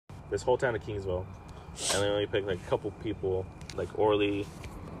this whole town of Kingsville, and they only pick like a couple people, like Orly,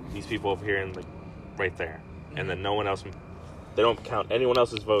 these people over here, and like right there, and then no one else. They don't count anyone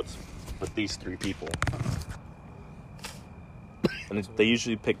else's votes but these 3 people. And they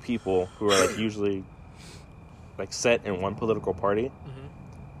usually pick people who are like usually like set in one political party.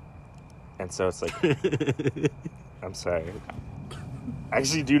 And so it's like, I'm sorry. I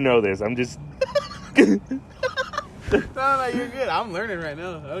actually do know this. I'm just. No, you're good. I'm learning right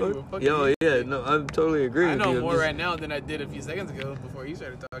now. I don't give a fuck. Yo, yeah, no, I'm totally agreeing with you. I know more right now than I did a few seconds ago before you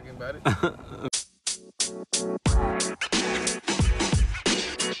started talking about it.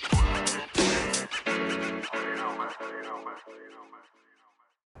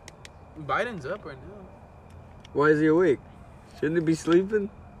 Biden's up right now. Why is he awake? Shouldn't he be sleeping?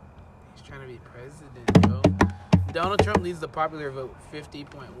 He's trying to be president, yo. Donald Trump leads the popular vote 50.1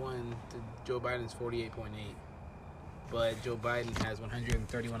 to Joe Biden's 48.8. But Joe Biden has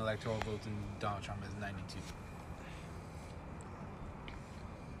 131 electoral votes and Donald Trump has 92.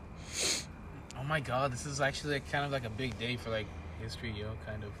 Oh my god, this is actually like kind of like a big day for like history, yo,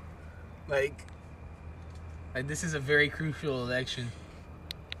 kind of. Like this is a very crucial election.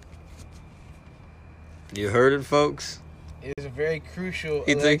 You heard it, folks? It is a very crucial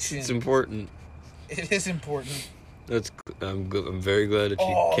He election. thinks it's important. It is important. I'm good. I'm very glad that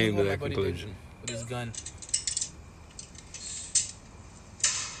you came to that conclusion. With his gun.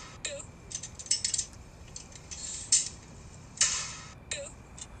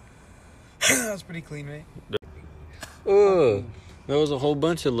 That was pretty clean, right? Oh, that was a whole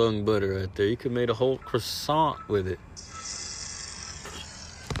bunch of lung butter right there. You could have made a whole croissant with it.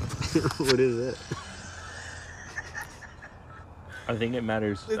 What is that? I think it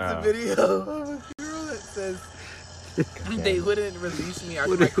matters. It's a video of a girl that says they wouldn't release me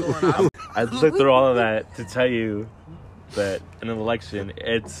after my colonoscopy. I looked through all of that to tell you that in an election,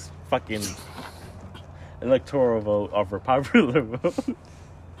 it's fucking electoral vote over popular vote.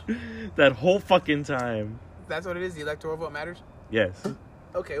 That whole fucking time. That's what it is? The electoral vote matters? Yes.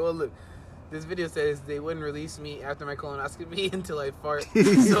 Okay, well, look. This video says they wouldn't release me after my colonoscopy until I fart.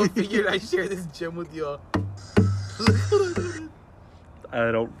 So figured I'd share this gem with y'all. I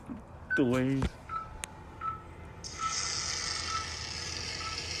don't believe.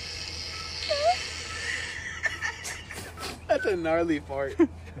 That's a gnarly fart.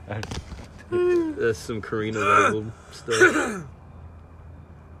 That's some Karina level stuff.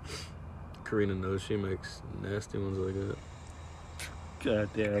 Karina knows she makes nasty ones like that. God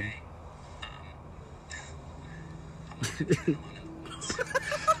damn.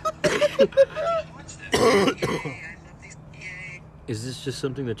 Is this just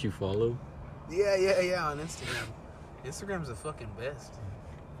something that you follow? Yeah, on Instagram. Instagram's the fucking best.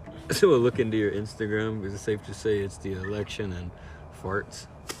 So we'll look into your Instagram because it's safe to say it's the election and farts.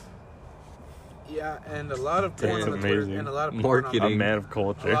 Yeah, and a lot of porn on the Twitter, and a lot of porn marketing. A man of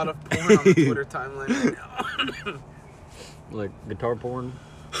culture. A lot of porn on the Twitter timeline right now. Like guitar porn?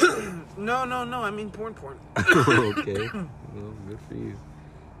 No. I mean porn. Okay. Well, good for you.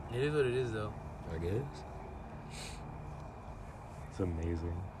 It is what it is, though. I guess. It's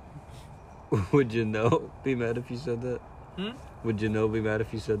amazing. Would you know? Be mad if you said that? Would you know? Be mad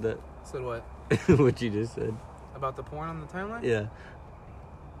if you said that? Said what? What you just said. About the porn on the timeline? Yeah.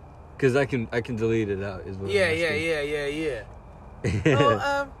 Because I can delete it out. Is what I'm Yeah.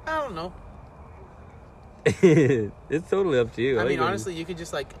 Well, I don't know. It's totally up to you. I mean, honestly, you could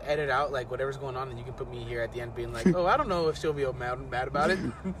just like edit out like whatever's going on, and you can put me here at the end, being like, "Oh, I don't know if she'll be mad about it."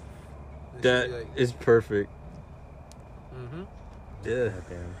 That is perfect. Mm-hmm. Yeah.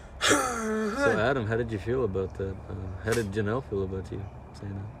 So, Adam, how did you feel about that? How did Janelle feel about you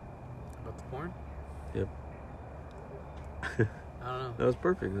saying that? About the porn? Yep. I don't know. That was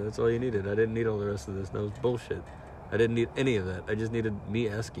perfect. That's all you needed. I didn't need all the rest of this. That was bullshit. I didn't need any of that. I just needed me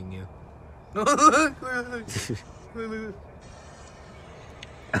asking you.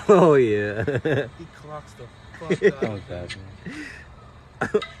 Oh, yeah. He clocks the fuck out. Oh, God.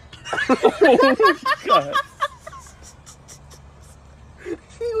 Oh, God.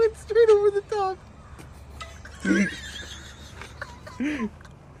 He went straight over the top.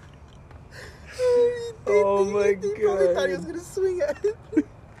 Oh, my He probably thought he was God. going to swing at it.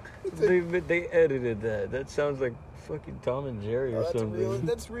 They edited that. That sounds like fucking Tom and Jerry or something.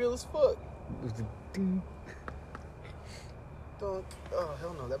 That's real as fuck. Don't. Oh,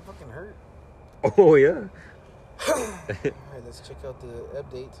 hell no. That fucking hurt. Oh, yeah. Alright, let's check out the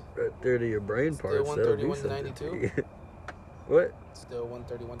update. Right there to your brain Still parts. That'll do 131 to something. 92? What? Still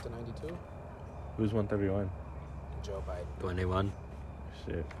 131 to 92. Who's 131? Joe Biden. 21.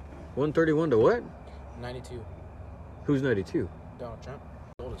 Shit. 131 to what? 92. Who's 92? Donald Trump.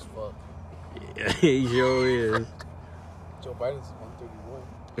 old as fuck. Yeah, he sure is. Joe Biden's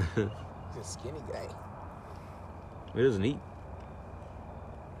 131. He's a skinny guy. He doesn't eat.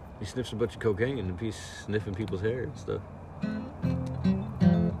 He sniffs a bunch of cocaine and he's sniffing people's hair and stuff.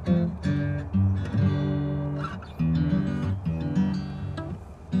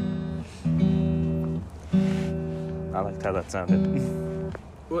 I liked how that sounded.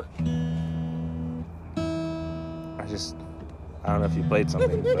 What? I don't know if you played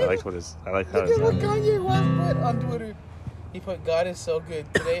something, but I liked how it Look at what sounded. Kanye West put on Twitter. He put, God is so good.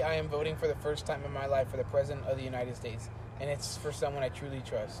 Today I am voting for the first time in my life for the President of the United States. And it's for someone I truly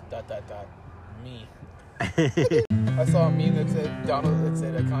trust. ... Me. I saw a meme that said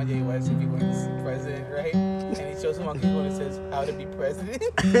Kanye West if he wins president, right? And he shows him on Google and it says, how to be president.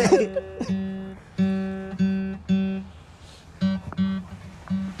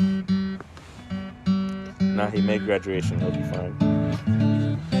 Nah, he made graduation. He'll be fine.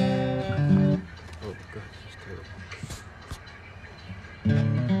 Oh, God, that's terrible.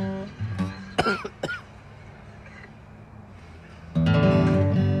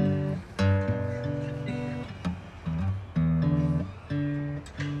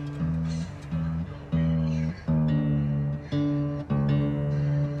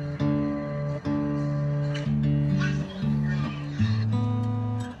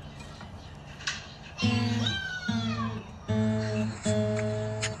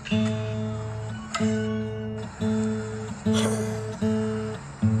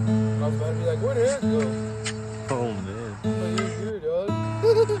 I was about to be like, where did that go? Oh, man. Oh, you're here, dog.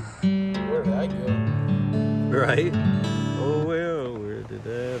 Where did I go? Right? Oh, well, where did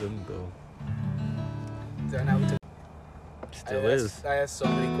Adam go? So now we took Still is. I asked so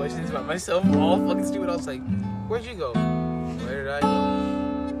many questions about myself, all fucking stupid. I was like, where'd you go? Where did I go?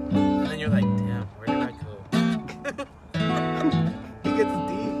 And then you're like, damn, where did I go? He gets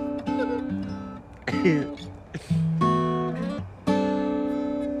deep.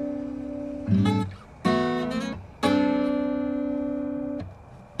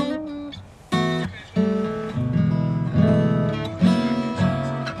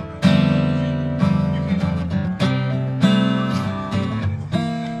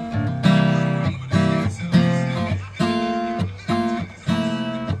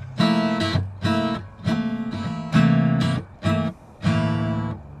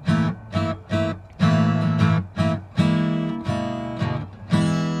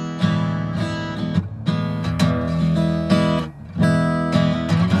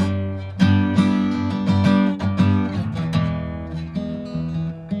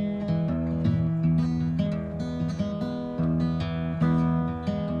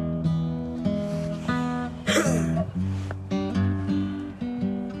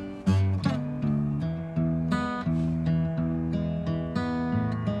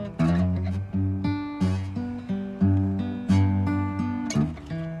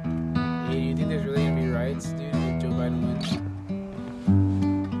 Hey, do you think there's really gonna be riots, dude, if Joe Biden wins?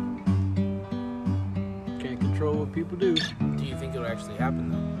 Can't control what people do. Do you think it'll actually happen,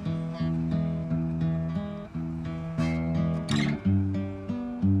 though?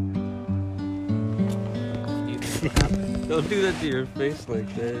 Do you think it'll happen? Don't do that to your face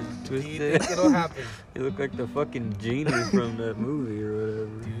like that. Do Twist you it. think it'll happen? You look like the fucking genie from that movie or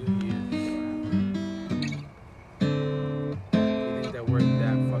whatever. Do you think that we're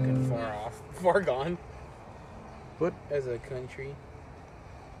that fucking far gone What? as a country?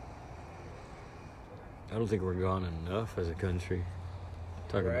 I don't think we're gone enough as a country.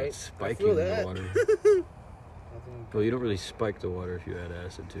 Talking Right? I about spiking feel the that. water. I think Well, you don't really spike the water if you add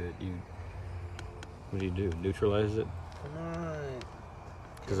acid to it. What do? Neutralize it? Come on.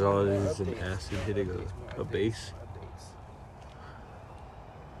 Because all it More is is an updates, acid more hitting updates, a more base. updates.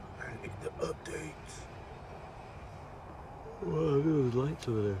 I need the updates. Wow, look at those lights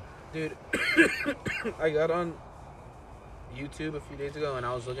over there. Dude, I got on YouTube a few days ago and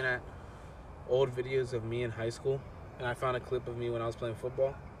I was looking at old videos of me in high school and I found a clip of me when I was playing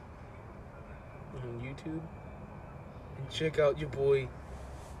football on YouTube. And check out your boy.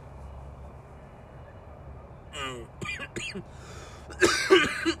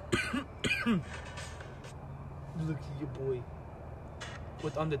 Look at your boy.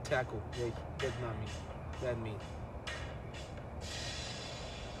 With on the tackle. Wait, that's not me. That's me.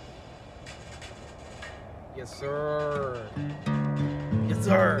 Yes, sir. Yes,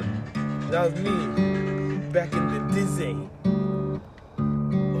 sir. That was me. Back in the dizzy.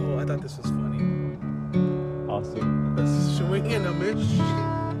 Oh, I thought this was funny. Awesome. Swinging a miss.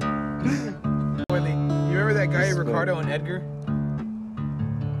 You remember that guy, Ricardo and Edgar?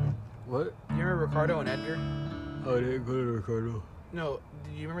 What? You remember Ricardo and Edgar? Oh, I didn't go to Ricardo. No,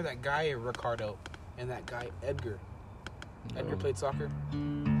 do you remember that guy Ricardo and that guy Edgar? Edgar played soccer.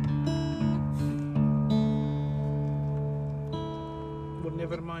 Well,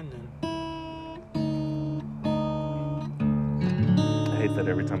 never mind then. I hate that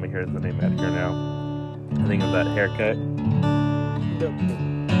every time I hear the name Edgar now. I think of that haircut. Yeah.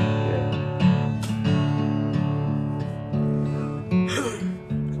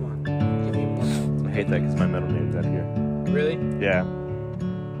 Come on, give me more. I hate that because my middle name's Edgar. Really? Yeah.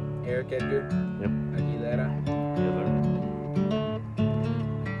 Eric Edgar? Yep. Aguilera?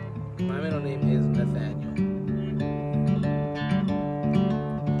 My middle name is Nathaniel.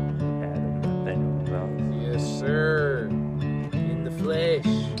 Yes, sir. In the flesh.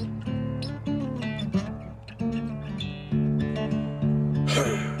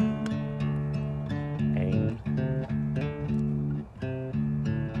 Aang.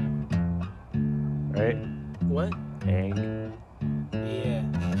 Right? What? Aang. Yeah,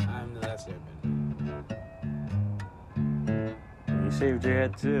 I'm the last airbender. You shaved your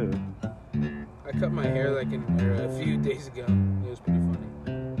head too. I cut my hair like a few days ago. It was pretty funny.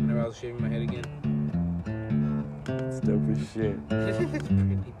 Whenever I was shaving my head again. It's dope as shit. It's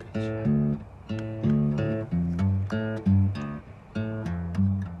pretty bitch.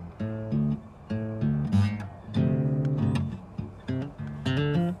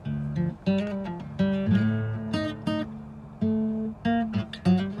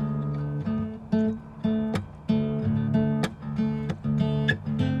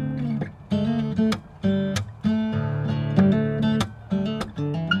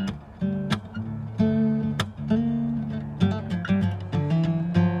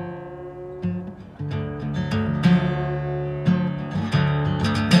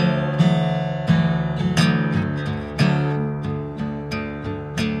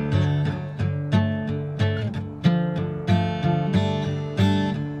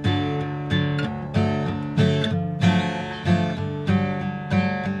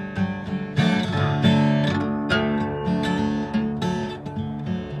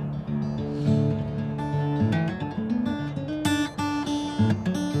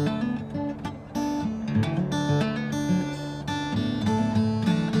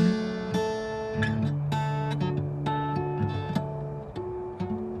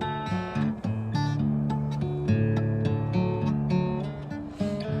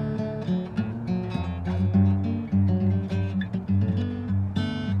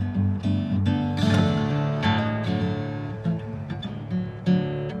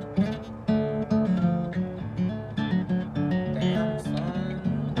 Damn, son.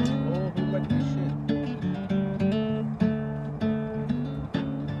 Oh, who like this shit?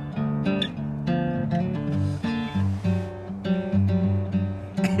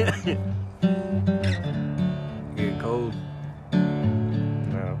 Get cold.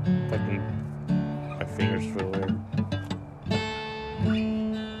 No. Fucking. My fingers feel weird.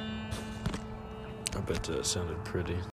 I bet that sounded pretty.